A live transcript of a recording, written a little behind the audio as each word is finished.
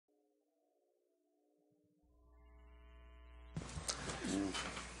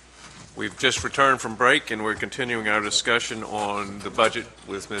We've just returned from break, and we're continuing our discussion on the budget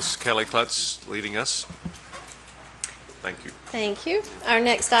with Ms. Kelly Klutz leading us. Thank you. Thank you. Our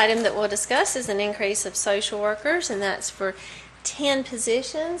next item that we'll discuss is an increase of social workers, and that's for 10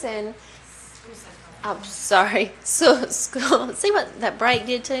 positions. And I'm sorry, school. See what that break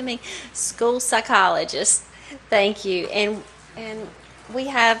did to me? School psychologists. Thank you. And we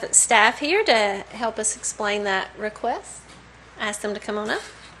have staff here to help us explain that request. Ask them to come on up.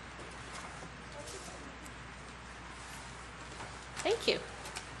 Thank you.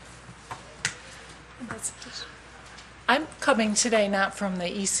 I'm coming today not from the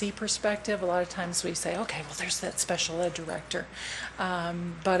EC perspective. A lot of times we say, okay, well, there's that special ed director.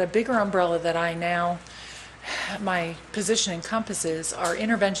 But a bigger umbrella that my position encompasses are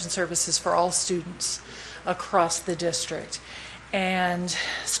intervention services for all students across the district. And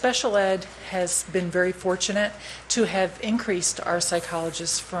special ed has been very fortunate to have increased our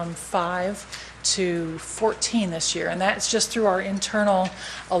psychologists from 5 to 14 this year. And that's just through our internal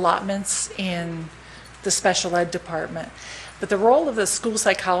allotments in the special ed department. But the role of the school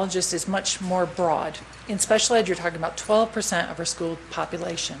psychologist is much more broad. In special ed, you're talking about 12% of our school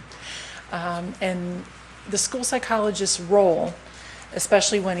population. And the school psychologist's role,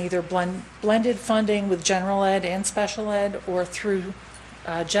 especially when either blended funding with general ed and special ed or through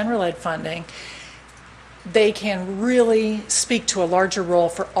general ed funding, they can really speak to a larger role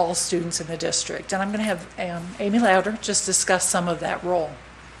for all students in the district. And I'm going to have Amy Lauder just discuss some of that role.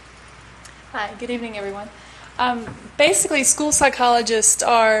 Hi, good evening, everyone. Basically, school psychologists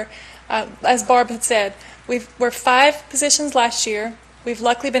are, as Barb had said, we're 5 positions last year. We've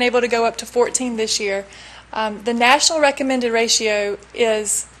luckily been able to go up to 14 this year. The national recommended ratio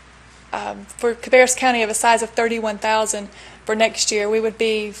is, for Cabarrus County, of a size of 31,000 for next year. We would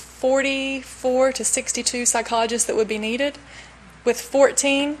be 44 to 62 psychologists that would be needed. With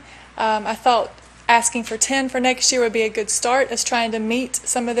 14, I thought asking for 10 for next year would be a good start as trying to meet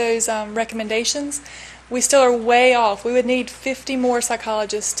some of those recommendations. We still are way off. We would need 50 more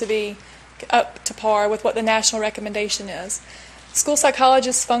psychologists to be up to par with what the national recommendation is. School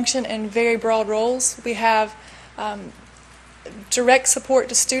psychologists function in very broad roles. We have direct support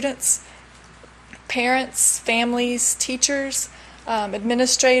to students, parents, families, teachers,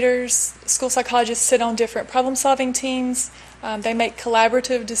 administrators. School psychologists sit on different problem-solving teams. They make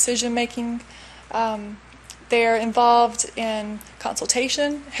collaborative decision-making. They're involved in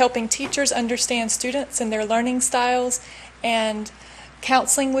consultation, helping teachers understand students and their learning styles, and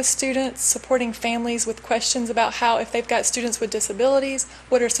counseling with students, supporting families with questions about how, if they've got students with disabilities,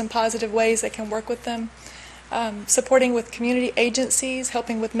 what are some positive ways they can work with them. Supporting with community agencies,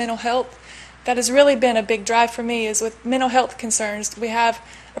 helping with mental health. That has really been a big drive for me, is with mental health concerns. We have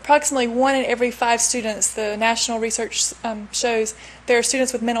approximately 1 in every 5 students, the national research shows, there are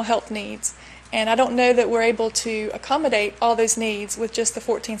students with mental health needs. And I don't know that we're able to accommodate all those needs with just the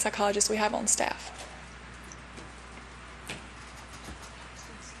 14 psychologists we have on staff.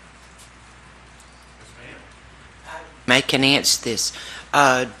 May can answer this.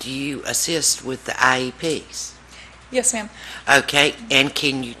 Do you assist with the IEPs? Yes, ma'am. Okay, and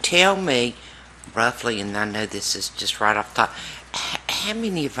can you tell me roughly, and I know this is just right off the top, how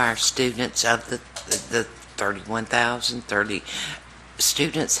many of our students of the 31,030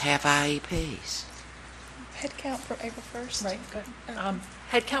 students have IEPs? Head count from April 1st. Right, good.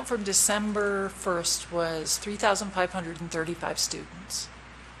 Head count from December 1st was 3,535 students.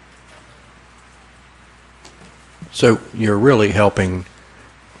 So you're really helping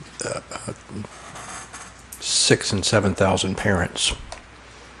 6,000 and 7,000 parents.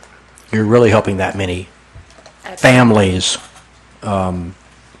 You're really helping that many families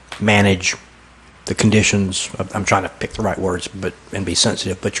manage the conditions. I'm trying to pick the right words, and be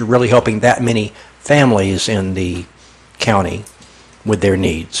sensitive. But you're really helping that many families in the county with their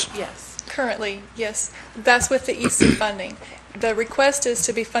needs. Yes, currently, yes. That's with the EC funding. The request is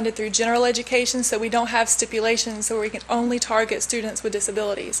to be funded through general education, so we don't have stipulations so we can only target students with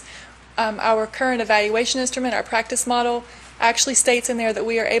disabilities. Our current evaluation instrument, our practice model, actually states in there that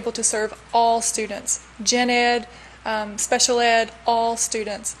we are able to serve all students, gen ed, special ed, all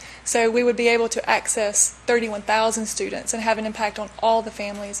students. So we would be able to access 31,000 students and have an impact on all the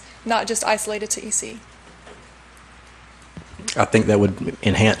families, not just isolated to EC. I think that would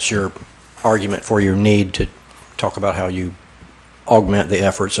enhance your argument for your need to talk about how you augment the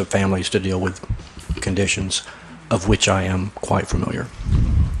efforts of families to deal with conditions of which I am quite familiar.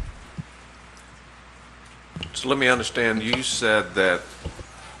 So let me understand, you said that,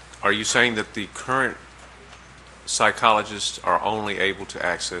 are you saying that the current psychologists are only able to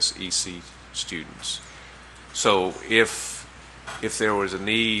access EC students? So if there was a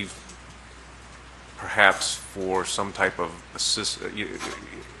need perhaps for some type of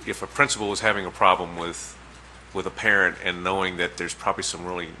if a principal was having a problem with a parent and knowing that there's probably some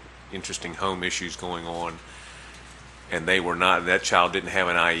really interesting home issues going on, and that child didn't have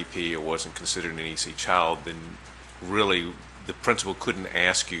an IEP or wasn't considered an EC child, then really the principal couldn't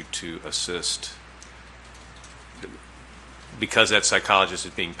ask you to assist because that psychologist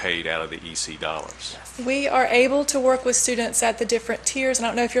is being paid out of the EC dollars. We are able to work with students at the different tiers, and I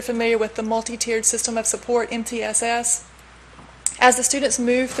don't know if you're familiar with the multi-tiered system of support, MTSS. As the students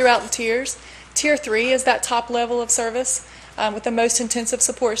move throughout the tiers, Tier 3 is that top level of service with the most intensive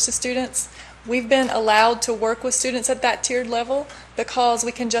supports to students. We've been allowed to work with students at that tiered level because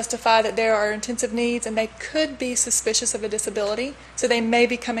we can justify that there are intensive needs and they could be suspicious of a disability, so they may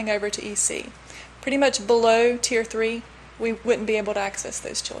be coming over to EC. Pretty much below Tier 3, we wouldn't be able to access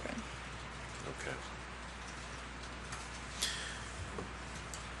those children. Okay.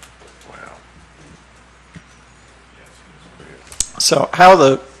 Wow. So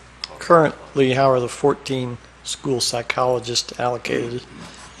currently, how are the 14 school psychologists allocated,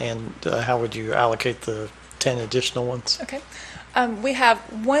 and how would you allocate the 10 additional ones? Okay. We have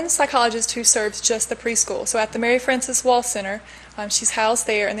one psychologist who serves just the preschool. So at the Mary Frances Wall Center, she's housed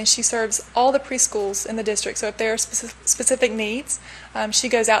there, and then she serves all the preschools in the district. So if there are specific needs, she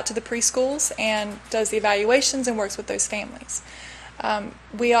goes out to the preschools and does the evaluations and works with those families.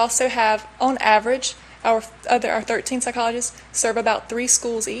 We also have, on average, our 13 psychologists serve about 3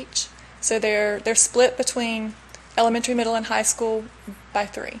 schools each. So they're split between elementary, middle, and high school by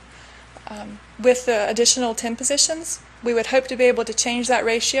 3. With the additional 10 positions, we would hope to be able to change that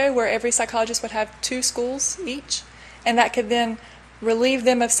ratio where every psychologist would have 2 schools each, and that could then relieve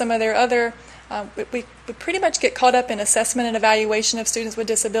them of some of their other, we pretty much get caught up in assessment and evaluation of students with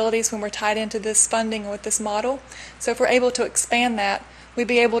disabilities when we're tied into this funding with this model. So if we're able to expand that, we'd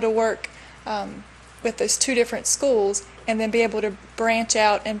be able to work with those 2 different schools and then be able to branch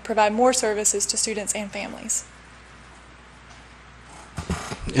out and provide more services to students and families.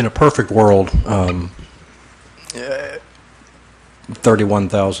 In a perfect world,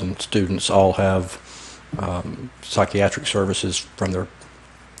 31,000 students all have psychiatric services from their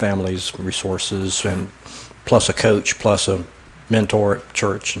families, resources, and plus a coach, plus a mentor at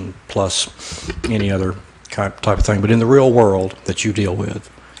church, and plus any other type of thing. But in the real world that you deal with,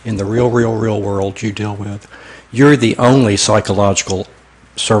 in the real world you deal with, you're the only psychological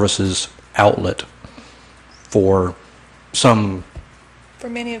services outlet for some For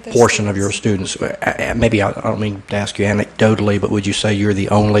many of those portion of your students. Maybe I don't mean to ask you anecdotally, but would you say you're the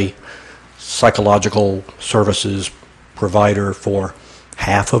only psychological services provider for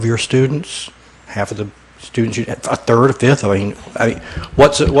half of your students? Half of the students, a third, a fifth? I mean,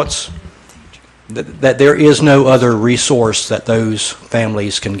 what's that there is no other resource that those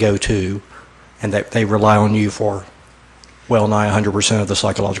families can go to, and that they rely on you for well nigh 100% of the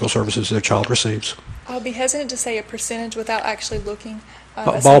psychological services their child receives? I'll be hesitant to say a percentage without actually looking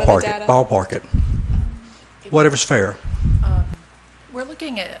at some of the data. Ballpark it. Whatever's fair. We're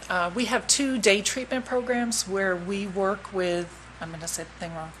looking at, we have 2 day treatment programs where we work with, I'm going to say the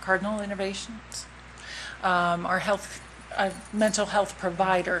thing wrong, Cardinal Innovations, our mental health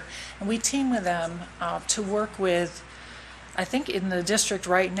provider, and we team with them to work with, I think in the district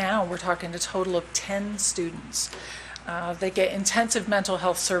right now, we're talking a total of 10 students. They get intensive mental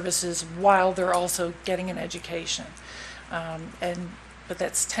health services while they're also getting an education. But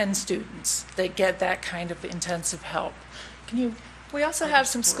that's 10 students that get that kind of intensive help. We also have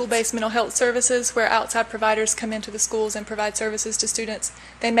some school-based mental health services where outside providers come into the schools and provide services to students.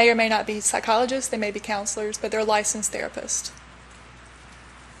 They may or may not be psychologists, they may be counselors, but they're licensed therapists.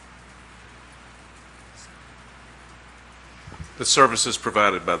 The services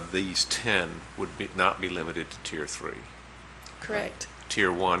provided by these 10 would not be limited to Tier 3. Correct.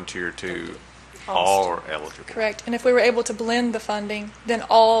 Tier 1, Tier 2, all are eligible. Correct. And if we were able to blend the funding, then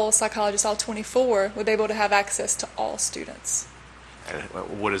all psychologists, all 24, would be able to have access to all students. And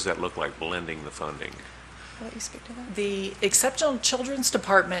what does that look like, blending the funding? I'll let you speak to that. The Exceptional Children's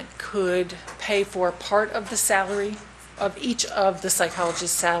Department could pay for part of the salary of each of the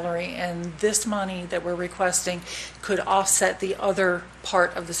psychologist's salary, and this money that we're requesting could offset the other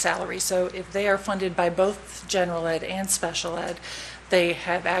part of the salary. So if they are funded by both general ed and special ed, they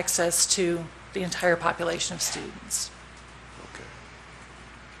have access to the entire population of students. Okay.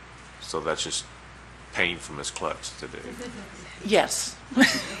 So that's just pain from Ms. Klutz to do. Yes.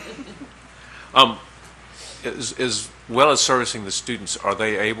 As well as servicing the students, are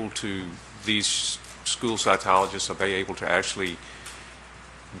they able to, these school psychologists, are they able to actually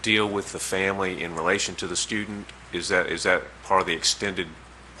deal with the family in relation to the student? Is that part of the extended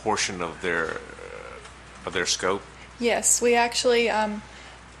portion of their of their scope? Yes, we actually,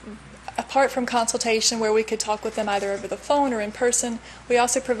 apart from consultation where we could talk with them either over the phone or in person, we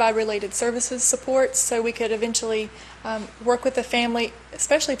also provide related services support, so we could eventually work with the family,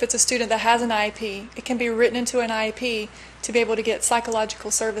 especially if it's a student that has an IEP. It can be written into an IEP to be able to get psychological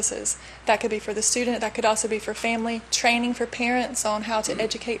services. That could be for the student, that could also be for family, training for parents on how to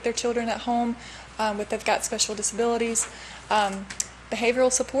educate their children at home if they've got special disabilities.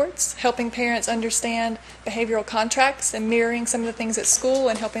 Behavioral supports, helping parents understand behavioral contracts and mirroring some of the things at school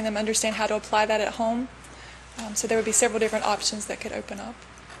and helping them understand how to apply that at home. So there would be several different options that could open up.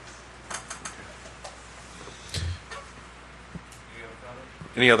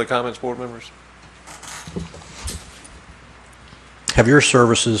 Any other comments, board members? Have your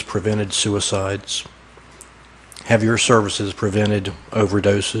services prevented suicides? Have your services prevented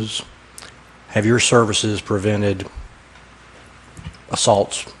overdoses? Have your services prevented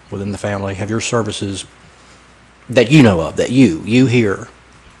assaults within the family? Have your services that you know of, that you here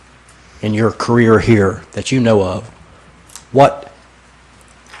in your career here that you know of, what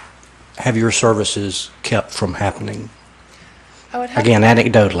have your services kept from happening? Again,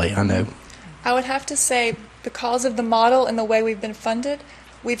 anecdotally, I know. I would have to say, because of the model and the way we've been funded,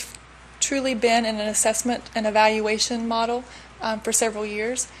 we've truly been in an assessment and evaluation model for several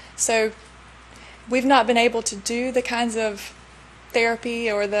years. So we've not been able to do the kinds of therapy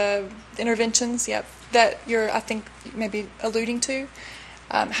or the interventions that you're, I think, maybe alluding to.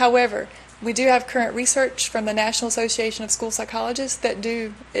 However, we do have current research from the National Association of School Psychologists that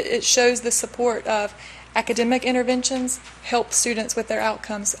it shows the support of academic interventions help students with their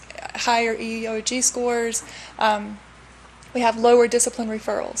outcomes, higher EEOG scores. We have lower discipline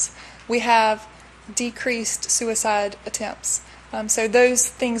referrals. We have decreased suicide attempts. So those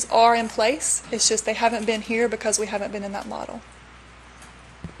things are in place. It's just they haven't been here because we haven't been in that model.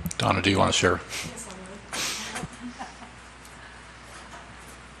 Donna, do you want to share?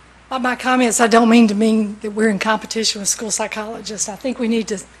 By my comments, I don't mean that we're in competition with school psychologists. I think we need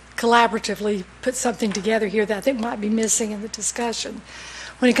to collaboratively put something together here that I think might be missing in the discussion.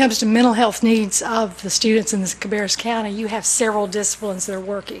 When it comes to mental health needs of the students in Cabarrus County, you have several disciplines that are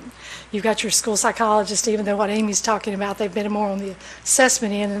working. You've got your school psychologist, even though what Amy's talking about, they've been more on the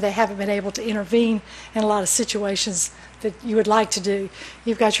assessment end and they haven't been able to intervene in a lot of situations that you would like to do.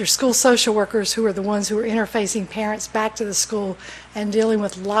 You've got your school social workers who are the ones who are interfacing parents back to the school and dealing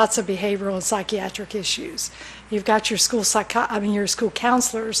with lots of behavioral and psychiatric issues. You've got your school your school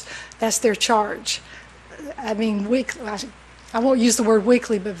counselors. That's their charge. I mean, I won't use the word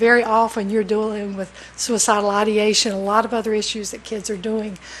weekly, but very often you're dealing with suicidal ideation, a lot of other issues that kids are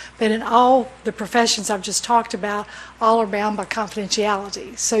doing. But in all the professions I've just talked about, all are bound by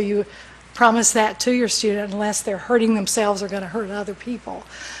confidentiality. So you promise that to your student unless they're hurting themselves or going to hurt other people.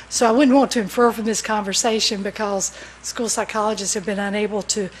 So I wouldn't want to infer from this conversation, because school psychologists have been unable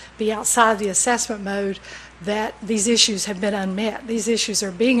to be outside the assessment mode, that these issues have been unmet. These issues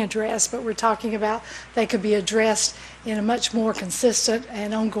are being addressed, but we're talking about they could be addressed in a much more consistent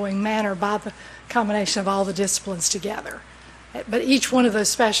and ongoing manner by the combination of all the disciplines together. But each one of those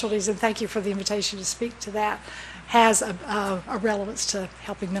specialties, and thank you for the invitation to speak to that, has a relevance to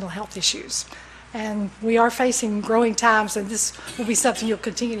helping mental health issues. And we are facing growing times, and this will be something you'll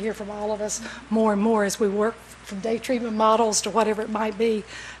continue to hear from all of us more and more as we work from day treatment models to whatever it might be,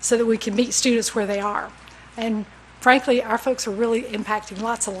 so that we can meet students where they are. And frankly, our folks are really impacting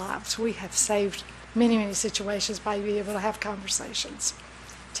lots of lives. We have saved many, many situations by being able to have conversations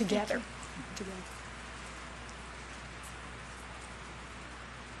together.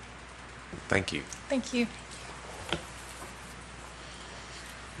 Thank you. Thank you.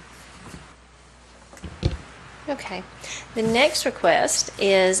 Okay. The next request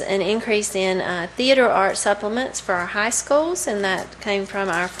is an increase in theater art supplements for our high schools, and that came from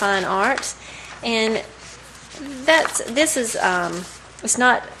our fine arts. And it's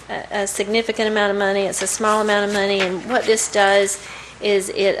not a significant amount of money. It's a small amount of money, and what this does is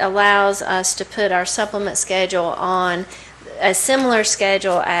it allows us to put our supplement schedule on a similar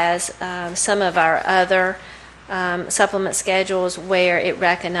schedule as some of our other supplement schedules, where it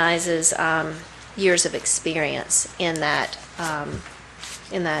recognizes years of experience in that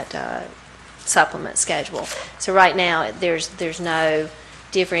supplement schedule. So right now there's no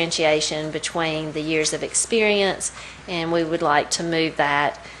differentiation between the years of experience, and we would like to move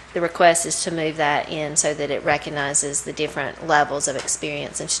that. The request is to move that in so that it recognizes the different levels of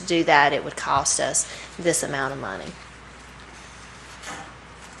experience, and to do that it would cost us this amount of money.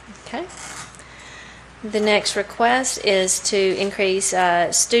 Okay. The next request is to increase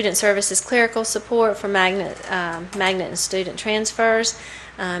student services clerical support for magnet and student transfers.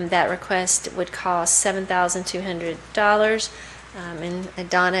 That request would cost $7,200. And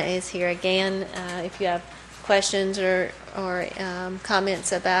Donna is here again. If you have questions or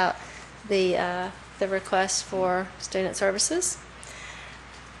comments about the request for student services.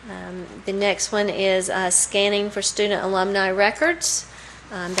 The next one is scanning for student alumni records.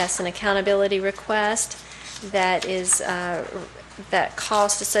 That's an accountability request. That is that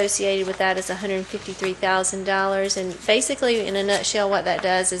cost associated with that is $153,000. And basically, in a nutshell, what that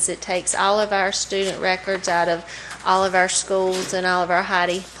does is it takes all of our student records out of all of our schools and all of our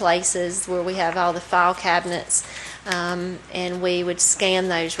hidey places where we have all the file cabinets, and we would scan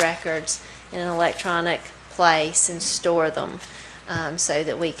those records in an electronic place and store them, so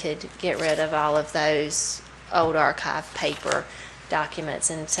that we could get rid of all of those old archive paper documents.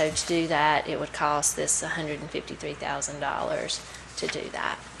 And so to do that, it would cost this $153,000 to do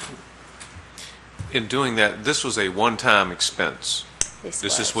that. In doing that, this was a one-time expense. This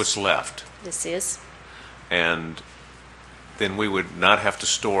is was. what's left. This is. And then we would not have to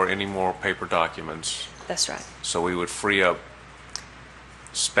store any more paper documents. That's right. So we would free up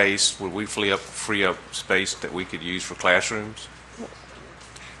space. Would we free up space that we could use for classrooms?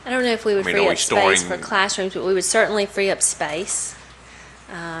 I don't know if we would I mean, free are we up space for storing- classrooms, but we would certainly free up space.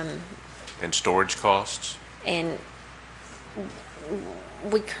 And storage costs? And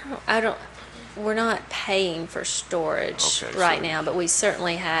we're not paying for storage Okay, right so- now, but we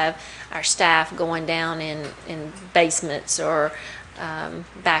certainly have our staff going down in basements or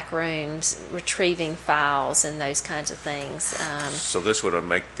back rooms, retrieving files and those kinds of things. So this would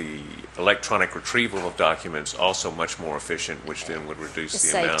make the electronic retrieval of documents also much more efficient, which then would reduce the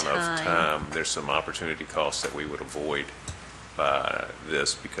Save amount of time. time. There's some opportunity costs that we would avoid by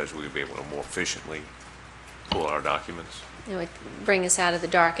this because we would be able to more efficiently pull our documents. It would bring us out of the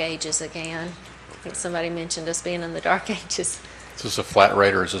dark ages again. I think somebody mentioned us being in the dark ages. Is this a flat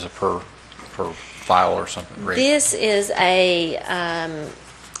rate or is this a per file or something rate? This is a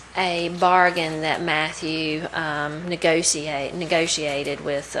bargain that Matthew negotiated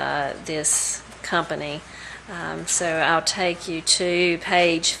with this company. So I'll take you to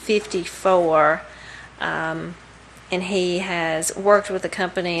page 54, and he has worked with the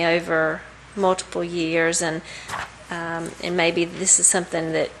company over multiple years, and maybe this is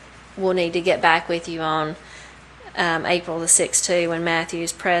something that we'll need to get back with you on April the 6th too, when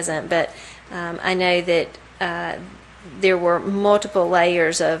Matthew's present. But I know that there were multiple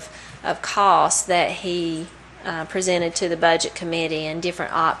layers of costs that he presented to the budget committee and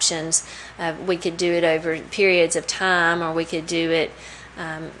different options. We could do it over periods of time, or we could do it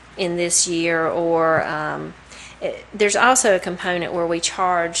in this year, or there's also a component where we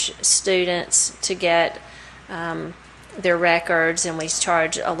charge students to get their records, and we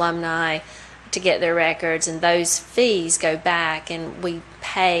charge alumni to get their records, and those fees go back and we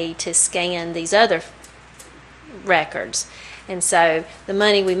pay to scan these other records. And so the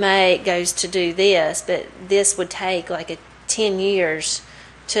money we make goes to do this, but this would take like 10 years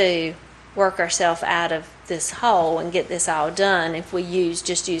to work ourselves out of this hole and get this all done if we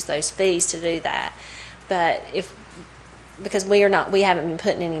just use those fees to do that. But because we haven't been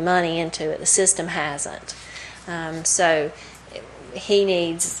putting any money into it, the system hasn't. So he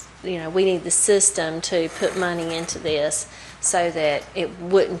needs, we need the system to put money into this so that it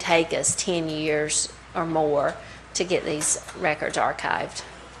wouldn't take us 10 years or more to get these records archived.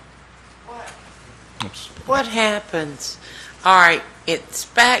 What happens? All right, it's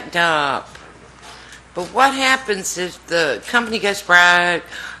backed up. But what happens if the company goes broke?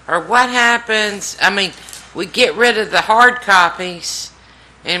 Or what happens? I mean, we get rid of the hard copies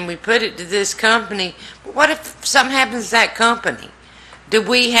and we put it to this company. But what if something happens to that company? Do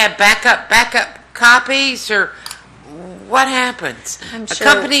we have backup copies, or what happens? I'm sure-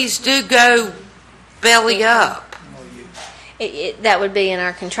 Companies do go belly up. That would be in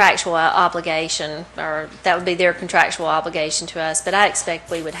our contractual obligation, or that would be their contractual obligation to us. But I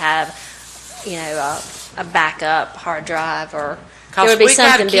expect we would have, a backup hard drive, or there would be Because we got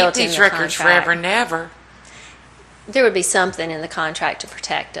to something keep built in these the records contract. forever and ever. There would be something in the contract to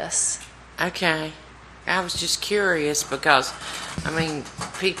protect us. Okay. I was just curious because,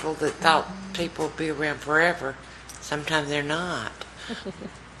 people that thought people would be around forever, sometimes they're not.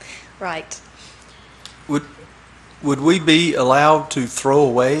 Right. Would we be allowed to throw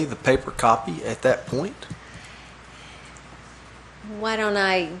away the paper copy at that point? Why don't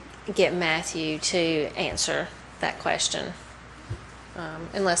I get Matthew to answer that question,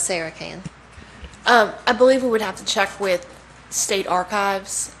 unless Sarah can. I believe we would have to check with state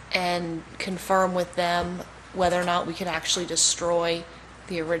archives and confirm with them whether or not we can actually destroy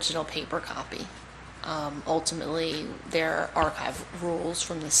the original paper copy. Ultimately, there are archive rules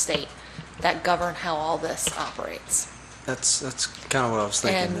from the state that govern how all this operates. That's kind of what I was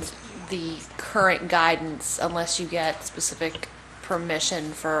thinking. And the current guidance, unless you get specific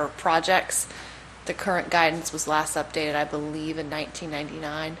permission for projects, the current guidance was last updated, I believe, in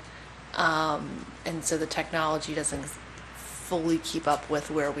 1999. And so the technology doesn't fully keep up with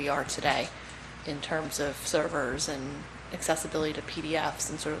where we are today in terms of servers and accessibility to PDFs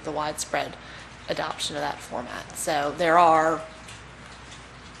and sort of the widespread adoption of that format. So there are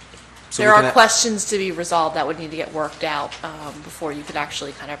questions to be resolved that would need to get worked out before you could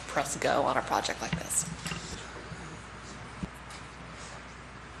actually kind of press go on a project like this.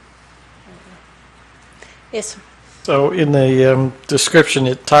 Yes. So in the description,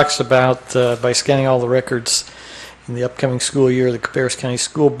 it talks about by scanning all the records in the upcoming school year, the Cabarrus County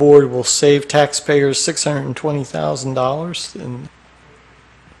School Board will save taxpayers $620,000. And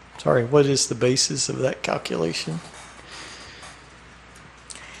sorry, what is the basis of that calculation?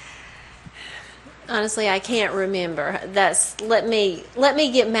 Honestly, I can't remember. Let me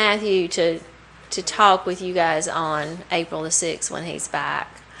get Matthew to talk with you guys on April the 6th when he's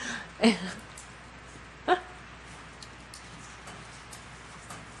back. Okay,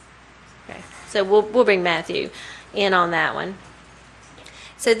 so we'll bring Matthew in on that one.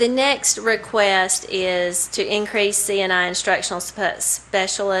 So the next request is to increase C&I instructional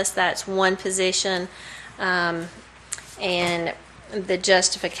specialist. That's one position, and the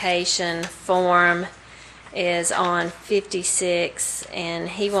justification form is on 56, and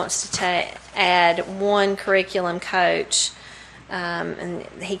he wants to add one curriculum coach, and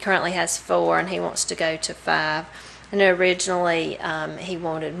he currently has 4, and he wants to go to 5. I know originally he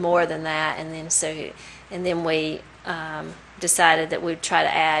wanted more than that, and then we decided that we'd try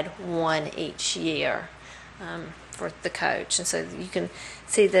to add 1 each year for the coach, and so you can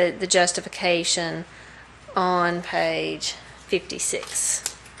see the justification on page 56.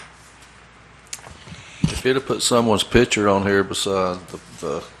 If you'd have put someone's picture on here beside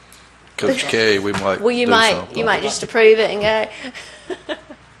the Coach K, we might. Well, you might just approve it and go.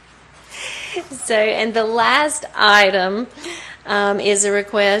 So, and the last item is a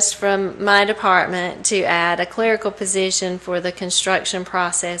request from my department to add a clerical position for the construction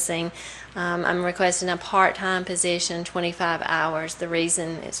processing. I'm requesting a part-time position, 25 hours. The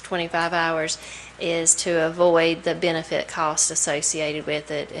reason it's 25 hours is to avoid the benefit cost associated with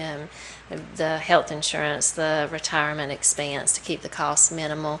it, the health insurance, the retirement expense, to keep the costs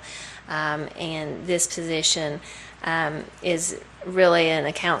minimal. And this position is really an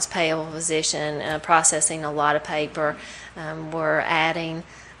accounts payable position, processing a lot of paper. We're adding,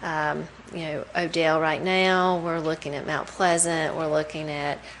 Odell right now. We're looking at Mount Pleasant. We're looking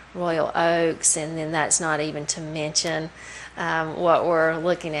at Royal Oaks, and then that's not even to mention what we're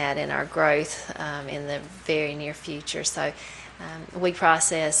looking at in our growth in the very near future. So we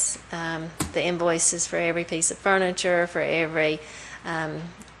process the invoices for every piece of furniture, for every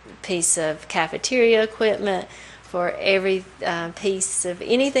piece of cafeteria equipment, for every piece of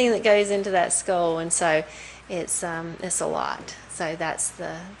anything that goes into that school, and so it's a lot. So that's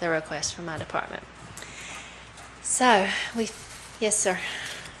the request from my department. So yes, sir.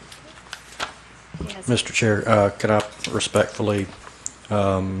 Yes. Mr. Chair, could I respectfully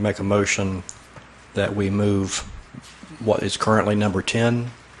make a motion that we move what is currently number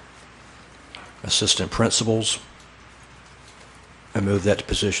 10, assistant principals, and move that to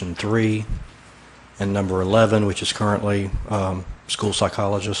position 3, and number 11, which is currently school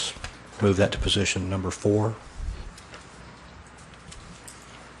psychologist, move that to position number 4.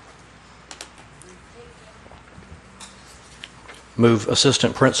 Move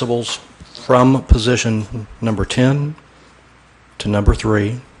assistant principals from position number 10 to number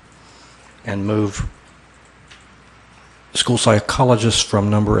 3, and move school psychologist from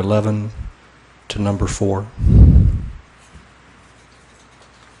number 11 to number 4.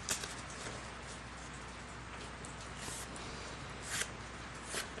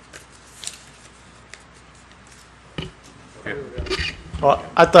 Well,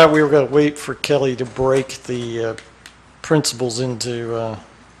 I thought we were going to wait for Kelly to break the principles into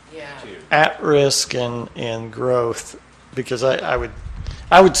at-risk and growth, because I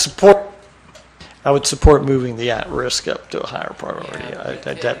would support moving the at-risk up to a higher priority.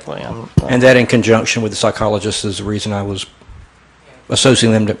 I definitely am. And that in conjunction with the psychologist is the reason I was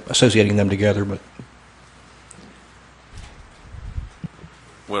associating them together. But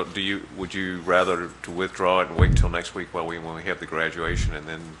well, would you rather to withdraw it and wait until next week when we have the graduation and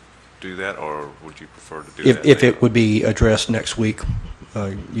then do that, or would you prefer to do that if now? it would be addressed next week,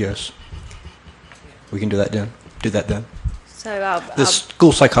 Yes. We can do that then. So The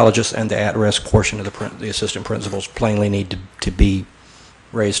school psychologist and the at-risk portion of the assistant principals plainly need to be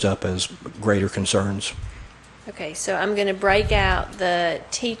raised up as greater concerns. okay, so I'm going to break out the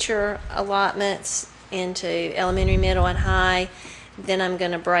teacher allotments into elementary, middle, and high. Then I'm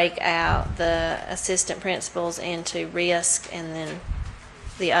going to break out the assistant principals into risk and then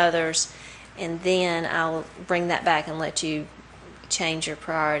the others. And then I'll bring that back and let you change your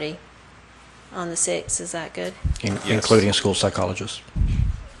priority on the 6th. Is that good? Including a school psychologist.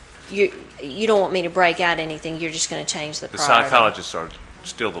 You don't want me to break out anything. You're just going to change the The priority. psychologists are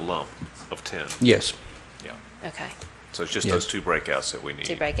still the lump of 10. Yes. Yeah. Okay. So it's just Yes. those 2 breakouts that we need.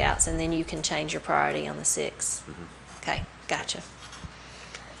 2 breakouts, and then you can change your priority on the 6th. Okay, gotcha.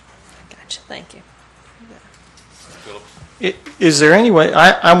 Thank you. Is there any way,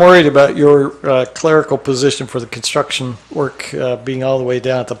 I'm worried about your clerical position for the construction work being all the way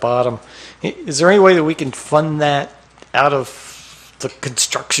down at the bottom. Is there any way that we can fund that out of the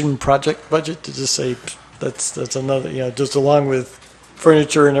construction project budget to just say, that's another, just along with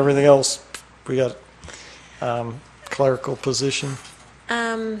furniture and everything else, we got clerical position?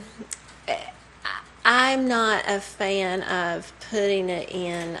 I'm not a fan of putting it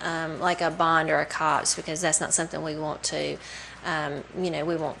in like a bond or a COPS because that's not something we want to,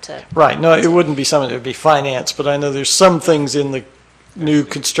 we want to. Right, no, it wouldn't be something that would be financed, but I know there's some things in the new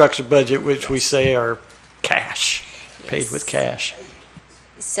construction budget which we say are cash, paid with cash.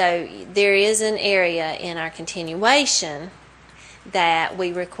 So there is an area in our continuation that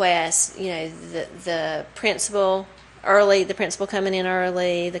we request, the principal early, the principal coming in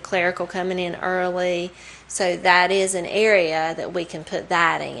early, the clerical coming in early. So that is an area that we can put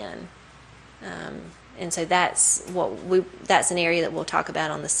that in. And so that's an area that we'll talk about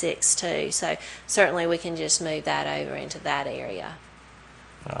on the 6th too. So certainly we can just move that over into that area.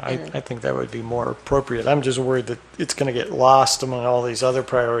 I think that would be more appropriate. I'm just worried that it's going to get lost among all these other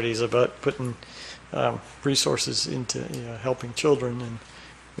priorities about putting resources into helping children, and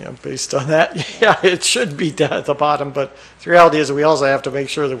based on that, yeah, it should be down at the bottom. But the reality is, we also have to make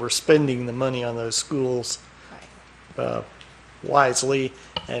sure that we're spending the money on those schools wisely,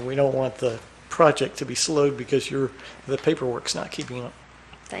 and we don't want the project to be slowed because the paperwork's not keeping up.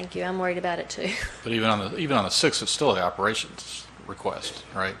 Thank you. I'm worried about it too. But even on the 6th, it's still the operations request,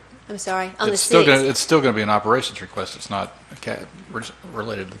 right? I'm sorry. On It's the 6th. it's still going to be an operations request. It's not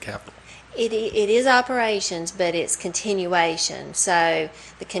related to the capital. It is operations, but it's continuation. So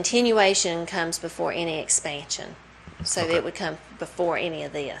the continuation comes before any expansion. So Okay. it would come before any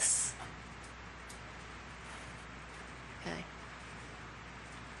of this.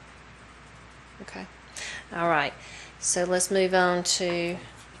 Okay. All right. So let's move on to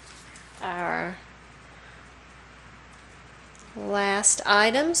our last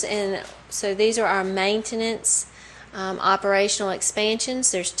items. And so these are our maintenance operational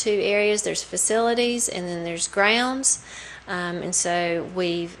expansions. There's 2 areas. There's facilities and then there's grounds. And so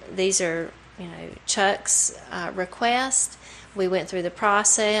these are, Chuck's request. We went through the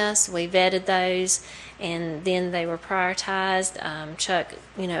process. We vetted those, and then they were prioritized. Chuck,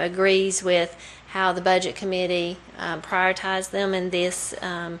 agrees with how the budget committee prioritized them, and this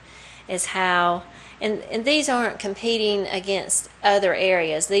is how. And these aren't competing against other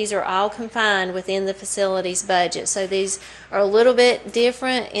areas. These are all confined within the facilities budget. So these are a little bit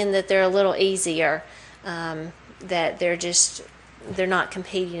different in that they're a little easier, that they're not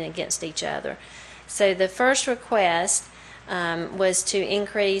competing against each other. So the first request was to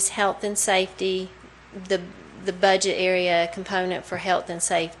increase health and safety, the budget area component for health and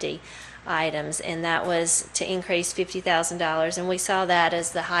safety items, and that was to increase $50,000. And we saw that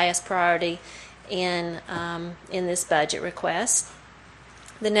as the highest priority in this budget request.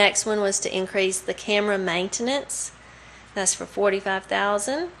 The next one was to increase the camera maintenance. That's for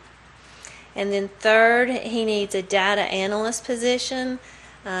 $45,000. And then third, he needs a data analyst position,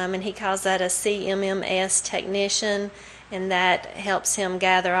 and he calls that a CMMS technician, and that helps him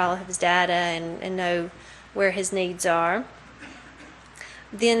gather all of his data and know where his needs are.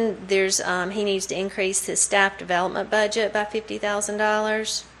 Then there's he needs to increase his staff development budget by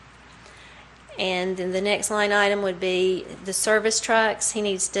 $50,000. And then the next line item would be the service trucks. He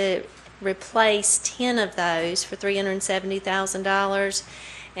needs to replace 10 of those for $370,000.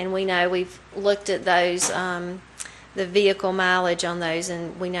 And we know we've looked at those, the vehicle mileage on those,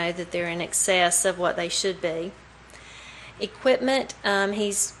 and we know that they're in excess of what they should be. Equipment,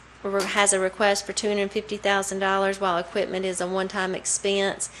 has a request for $250,000. While equipment is a one-time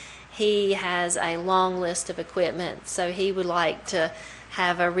expense, he has a long list of equipment, so he would like to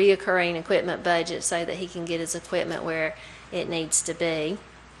have a reoccurring equipment budget so that he can get his equipment where it needs to be.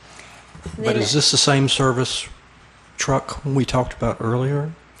 But Then- is this the same service truck we talked about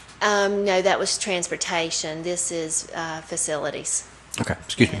earlier? No, that was transportation. This is facilities. Okay,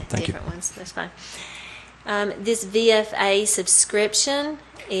 excuse me, Yeah, thank you. different ones, that's fine. This VFA subscription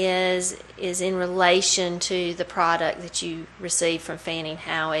is in relation to the product that you receive from Fanning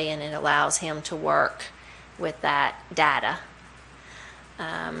Howie, and it allows him to work with that data.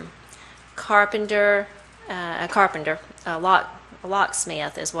 A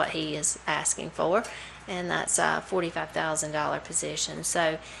locksmith is what he is asking for, and that's a $45,000 position.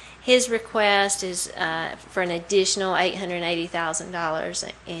 So his request is for an additional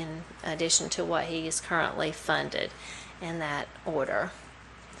 $880,000 in addition to what he is currently funded in that order.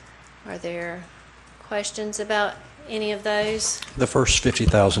 Are there questions about any of those? The first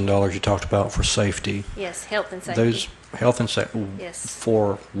 $50,000 you talked about for safety, Yes, health and safety. those health and safety, Yes.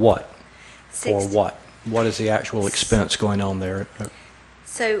 for what? For 60 what? What is the actual expense going on there?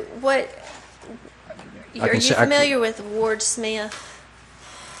 So what, I are can you say- familiar with Ward Smith?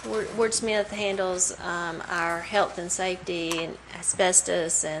 Ward Smith handles our health and safety and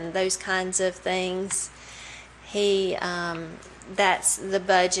asbestos and those kinds of things. That's the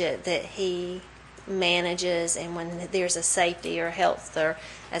budget that he manages, and when there's a safety or health or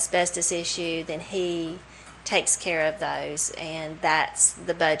asbestos issue, then he takes care of those, and that's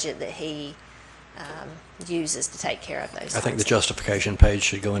the budget that he uses to take care of those. I think the things. justification page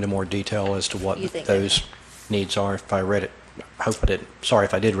should go into more detail as to what You think those needs are. If I read it, I hope I didn't, sorry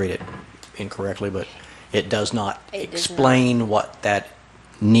if I did read it incorrectly, but it does not It does not. explain what that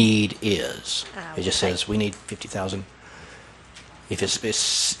need is. It just Okay. says we need 50,000. If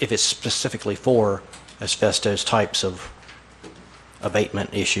it's specifically for asbestos types of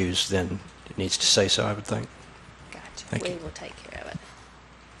abatement issues, then it needs to say so, I would think. Gotcha. Thank We you. will take care of it.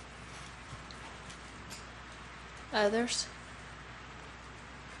 Others?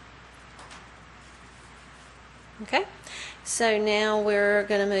 Okay, so now we're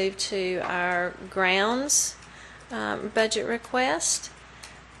going to move to our grounds budget request.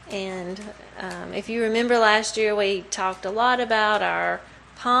 And if you remember last year, we talked a lot about our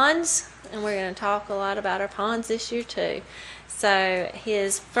ponds, and we're going to talk a lot about our ponds this year too. So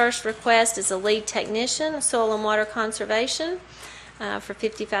his first request is a lead technician, soil and water conservation, for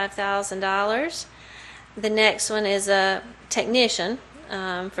 $55,000. The next one is a technician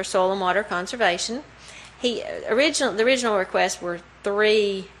for soil and water conservation. The original requests were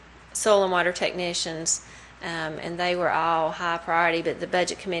 3 soil and water technicians, and they were all high priority, but the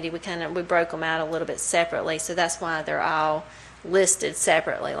budget committee, we broke them out a little bit separately, so that's why they're all listed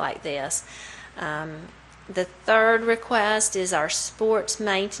separately like this. The third request is our sports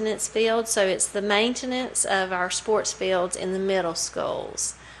maintenance field, so it's the maintenance of our sports fields in the middle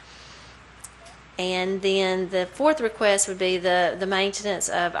schools. And then the fourth request would be the maintenance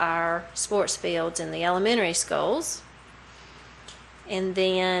of our sports fields in the elementary schools. And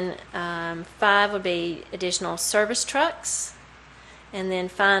then 5 would be additional service trucks. And then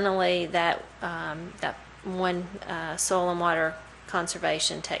finally that one soil and water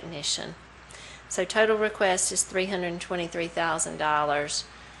conservation technician. So total request is $323,000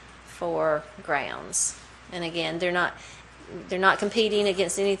 for grounds. And again, they're not competing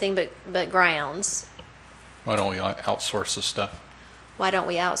against anything but grounds. Why don't we outsource this stuff? Why don't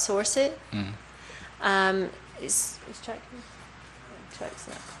we outsource it? Mhm. Is Chuck here? Chuck's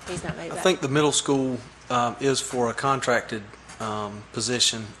not. He's not made I that. think the middle school is for a contracted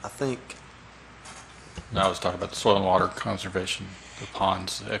position. I think I was talking about the soil and water conservation, the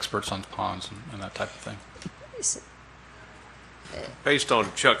ponds, the experts on ponds and that type of thing. Based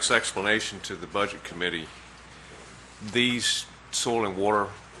on Chuck's explanation to the budget committee, these soil and water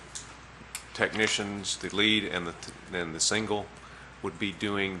technicians, the lead and the single, would be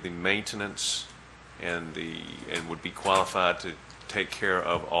doing the maintenance and would be qualified to take care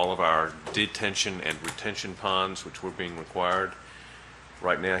of all of our detention and retention ponds, which were being required.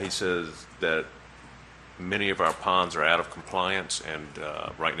 Right now, he says that many of our ponds are out of compliance, and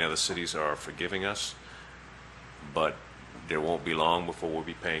right now the cities are forgiving us, but there won't be long before we'll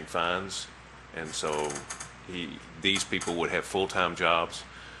be paying fines, and so these people would have full-time jobs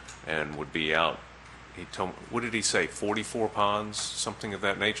and would be out. He told me, what did he say, 44 ponds, something of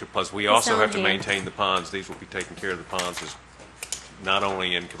that nature? Plus, we also have to maintain the ponds. These will be taking care of the ponds, not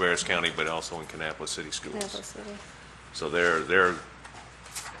only in Cabarrus County, but also in Kannapolis City Schools. Kannapolis City. So they're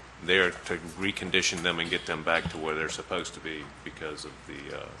to recondition them and get them back to where they're supposed to be because of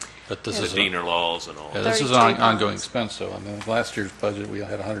But this the is Diener laws and all. Yeah, this is 33 an ongoing ponds. expense, though. I mean, last year's budget, we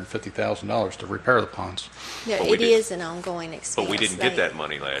had $150,000 to repair the ponds. Yeah, But we it did- is an ongoing expense. But we didn't get They- that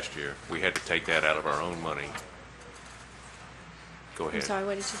money last year. We had to take that out of our own money. Go I'm ahead. sorry,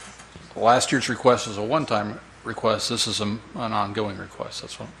 what did you say? Last year's request was a one-time request. This is an ongoing request.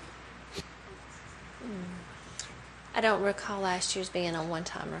 That's what. I don't recall last year's being a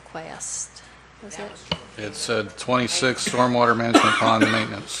one-time request. Was it? It said 26 stormwater management pond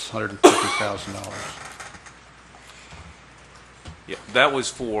maintenance, $150,000. Yeah, that was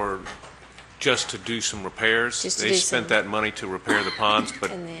for just to do some repairs. Just to They do spent some- that money to repair the ponds,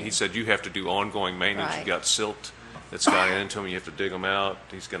 but And then- he said you have to do ongoing maintenance. Right. You've got silt that's got into them. You have to dig them out.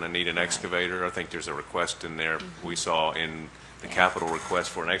 He's going to need an excavator. I think there's a request in there we saw in the capital request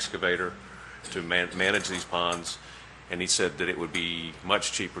for an excavator to manage these ponds. And he said that it would be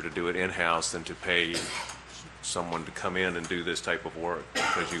much cheaper to do it in-house than to pay someone to come in and do this type of work,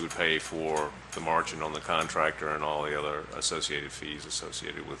 because you would pay for the margin on the contractor and all the other associated fees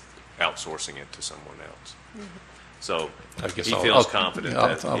associated with outsourcing it to someone else. So I guess he I'll- feels I'll- confident I'll-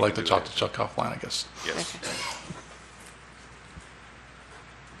 that I'd he like can to do talk that. to Chuck offline, I guess. Yes.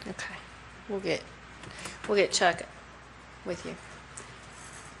 Okay, we'll get Chuck with you.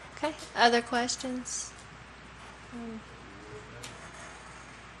 Okay, other questions?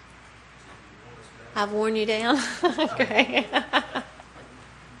 I've worn you down? Okay.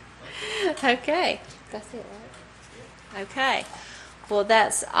 Okay, that's it, right? Okay, well,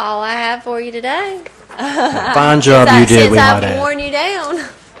 that's all I have for you today. Fine job you did, we Since might I've add. worn you down.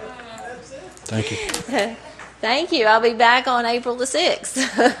 Thank you. Thank you, I'll be back on April the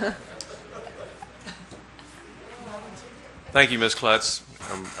 6th. Thank you, Ms. Klutz.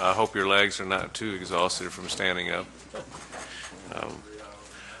 I hope your legs are not too exhausted from standing up. All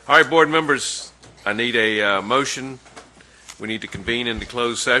right, board members, I need a motion. We need to convene into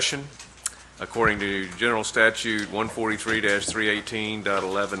closed session according to General Statute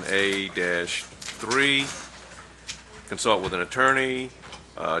 143-318.11A-3. Consult with an attorney.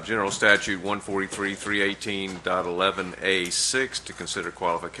 General Statute 143-318.11A6 to consider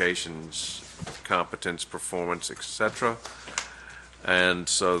qualifications, competence, performance, etc. And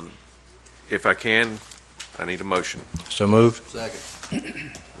so, if I can, I need a motion. So moved. Second.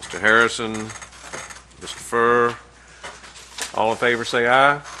 Mr. Harrison, Mr. Furr, all in favor say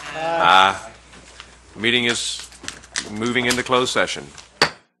aye. Aye. Meeting is moving into closed session.